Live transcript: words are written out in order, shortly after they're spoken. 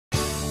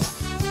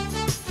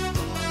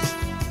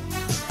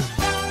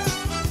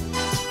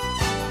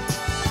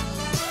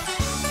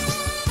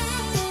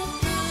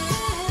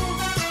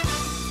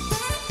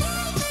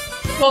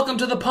Welcome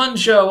to the Pun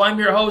Show. I'm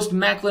your host,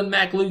 Macklin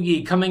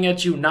MacLoogie, coming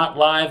at you not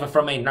live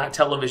from a not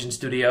television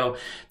studio.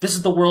 This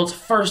is the world's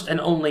first and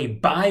only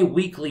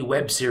bi-weekly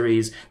web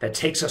series that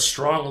takes a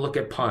strong look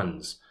at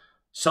puns.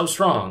 So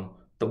strong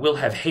that we'll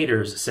have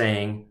haters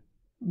saying,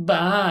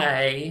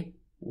 bi-weekly.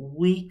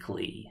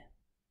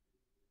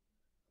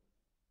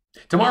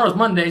 Tomorrow's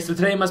Monday, so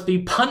today must be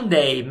Pun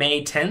Day,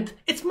 May 10th.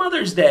 It's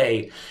Mother's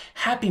Day.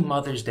 Happy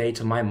Mother's Day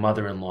to my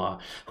mother-in-law,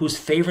 whose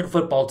favorite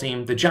football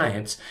team, the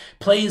Giants,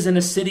 plays in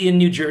a city in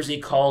New Jersey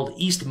called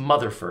East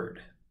Motherford.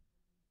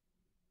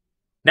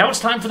 Now it's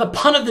time for the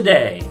pun of the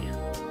day.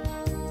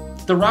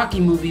 The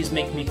Rocky movies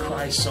make me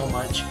cry so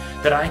much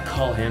that I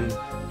call him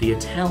the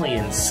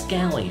Italian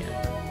Scallion.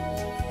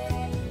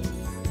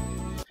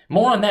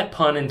 More on that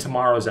pun in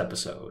tomorrow's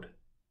episode.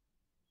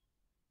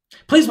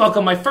 Please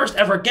welcome my first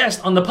ever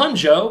guest on the Pun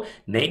Show,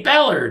 Nate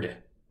Ballard.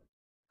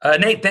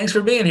 Nate, thanks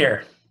for being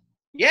here.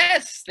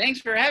 Yes, thanks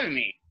for having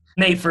me.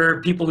 Nate,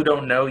 for people who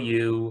don't know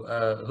you,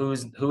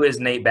 who is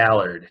Nate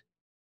Ballard?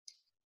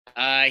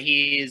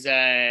 He's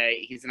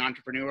an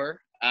entrepreneur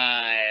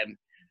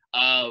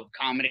of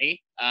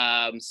comedy.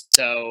 I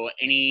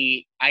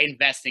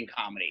invest in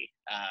comedy.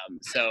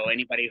 So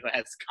anybody who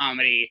has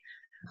comedy,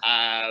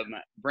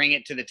 bring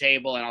it to the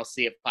table, and I'll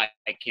see if I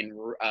can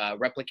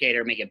replicate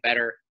or make it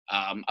better.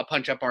 A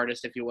punch-up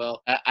artist, if you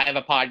will. I have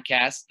a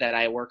podcast that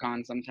I work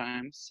on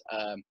sometimes.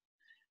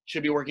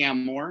 Should be working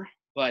on more,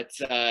 but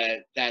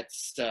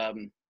that's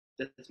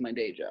my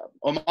day job.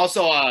 I'm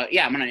also,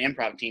 I'm on an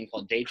improv team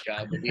called Day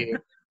Job with you.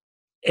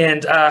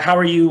 And how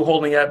are you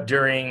holding up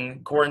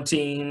during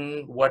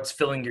quarantine? What's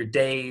filling your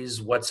days?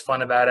 What's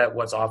fun about it?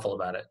 What's awful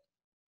about it?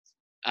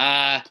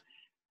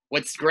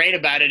 What's great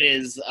about it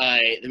is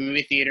the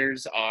movie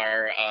theaters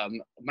are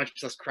much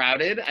less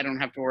crowded. I don't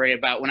have to worry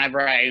about,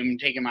 whenever I'm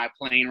taking my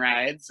plane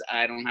rides,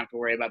 I don't have to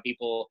worry about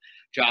people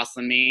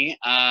jostling me.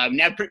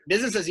 Now,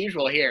 business as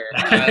usual here.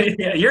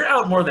 Yeah, you're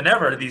out more than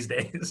ever these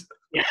days.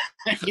 Yeah.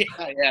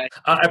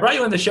 I brought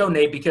you on the show,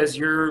 Nate, because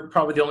you're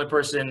probably the only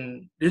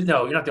person.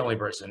 No, you're not the only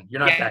person.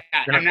 You're not that.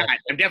 I'm not.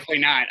 I'm definitely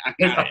not. I'm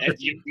not.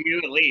 You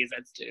at least.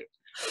 That's two.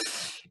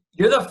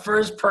 You're the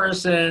first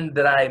person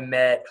that I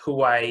met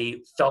who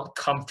I felt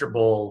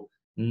comfortable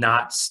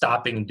not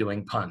stopping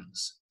doing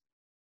puns.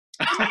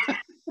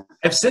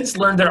 I've since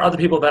learned there are other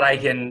people that I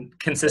can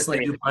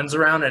consistently do puns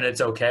around and it's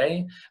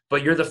okay.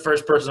 But you're the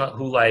first person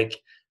who, like,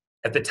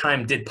 at the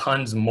time did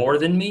puns more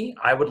than me.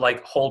 I would,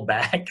 like, hold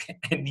back,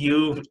 and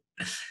you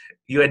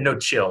had no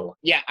chill.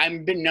 Yeah,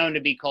 I've been known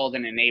to be called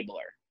an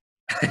enabler.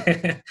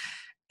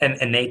 An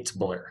innate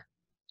blur.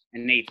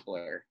 Innate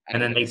blur.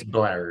 An innate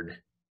blurred.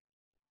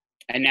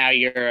 And now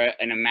you're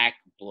in a Mac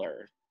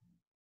blur.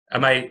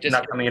 Am I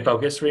not coming in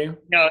focus for you?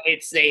 No,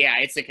 it's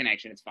the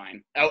connection. It's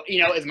fine. Oh,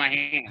 it's my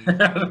hand.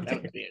 That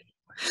would be it.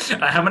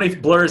 How many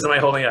blurs am I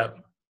holding up?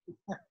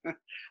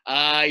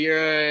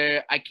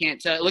 I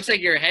can't tell. It looks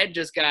like your head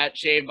just got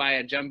shaved by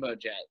a jumbo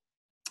jet.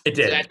 It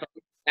did. So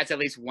that's at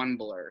least one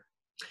blur.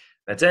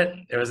 That's it.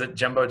 It was a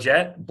jumbo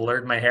jet,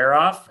 blurred my hair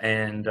off,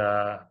 and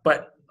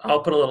but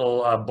I'll put a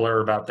little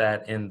blur about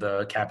that in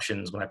the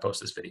captions when I post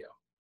this video.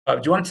 Do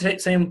you want to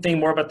say anything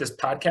more about this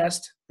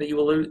podcast that you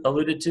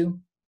alluded to?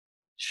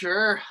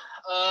 Sure.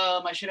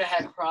 I should have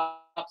had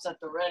props at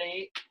the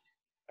ready.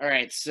 All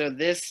right. So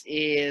this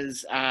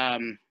is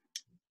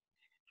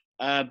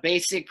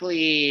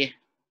basically.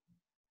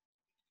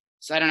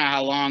 So I don't know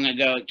how long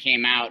ago it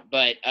came out,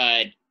 but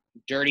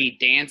Dirty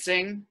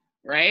Dancing,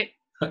 right?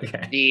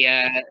 Okay.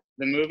 The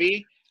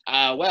movie.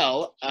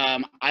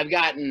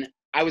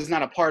 I was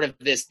not a part of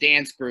this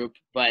dance group,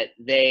 but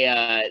they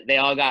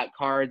all got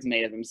cards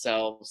made of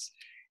themselves,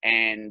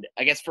 and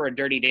I guess for a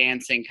Dirty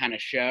Dancing kind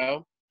of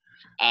show.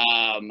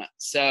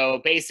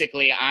 So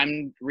basically,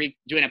 I'm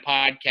doing a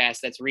podcast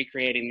that's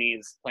recreating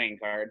these playing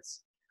cards.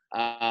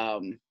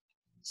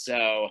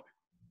 So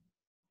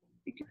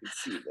you can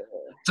see there.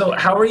 So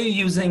how are you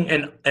using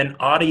an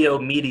audio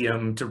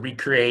medium to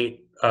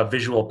recreate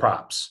visual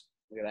props?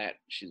 Look at that.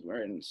 She's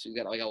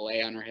got like a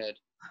lei on her head.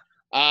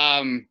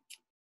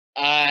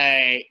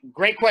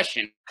 Great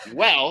question.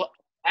 Well,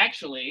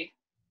 actually,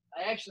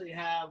 I actually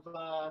have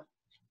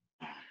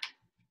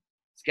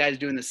this guy's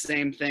doing the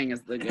same thing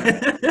as the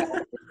guy.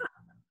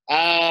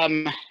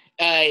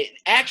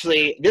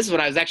 Actually, this is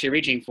what I was actually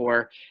reaching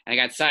for, and I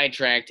got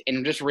sidetracked,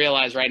 and just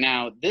realized right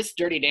now this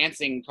Dirty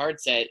Dancing card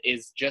set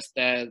is just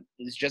that.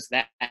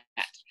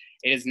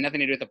 It has nothing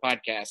to do with the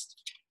podcast,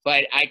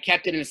 but I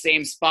kept it in the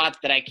same spot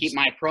that I keep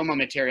my promo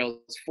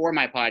materials for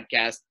my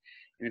podcast,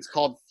 and it's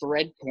called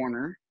Thread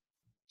Corner.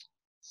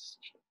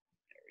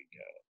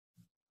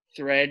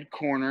 Thread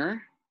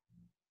Corner.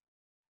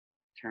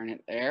 Turn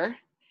it there.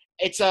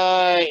 It's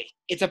a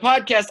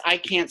podcast I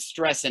can't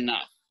stress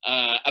enough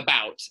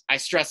about. I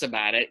stress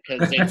about it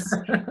because it's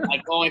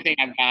like the only thing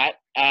I've got.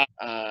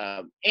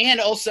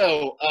 And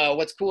also,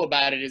 what's cool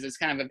about it is it's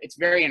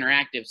very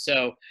interactive.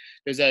 So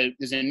there's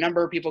a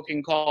number people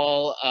can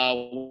call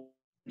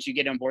once you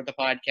get on board the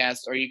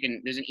podcast, or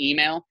there's an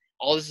email.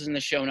 All this is in the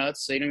show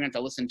notes, so you don't have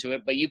to listen to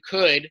it. But you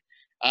could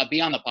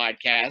be on the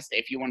podcast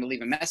if you want to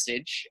leave a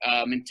message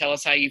and tell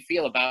us how you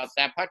feel about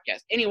that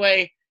podcast.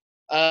 Anyway,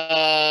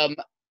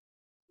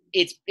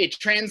 it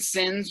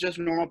transcends just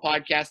normal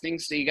podcasting,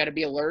 so you got to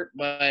be alert.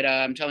 But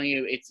I'm telling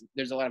you,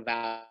 there's a lot of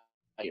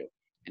value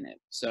in it.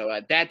 So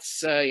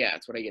that's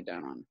what I get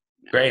down on.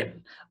 Great.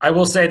 I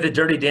will say the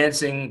Dirty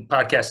Dancing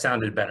podcast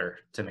sounded better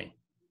to me.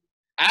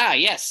 Ah,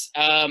 yes.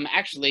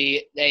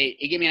 Actually,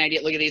 it gave me an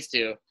idea. Look at these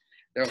two.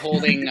 They're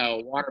holding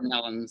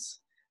watermelons.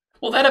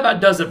 Well, that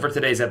about does it for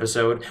today's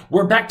episode.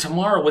 We're back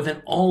tomorrow with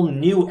an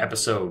all-new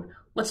episode.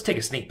 Let's take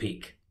a sneak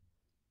peek.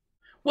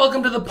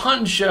 Welcome to the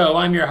Pun Show.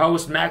 I'm your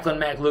host, Macklin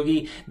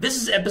MacLoogie. This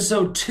is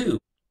episode 2.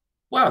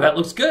 Wow, that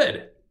looks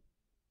good.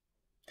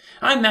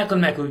 I'm Macklin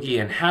MacLoogie,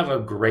 and have a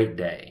great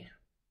day.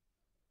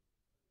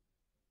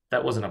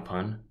 That wasn't a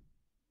pun.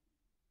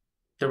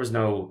 There was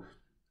no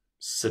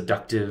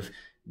seductive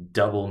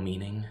double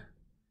meaning.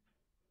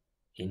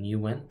 In you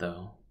went,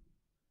 though.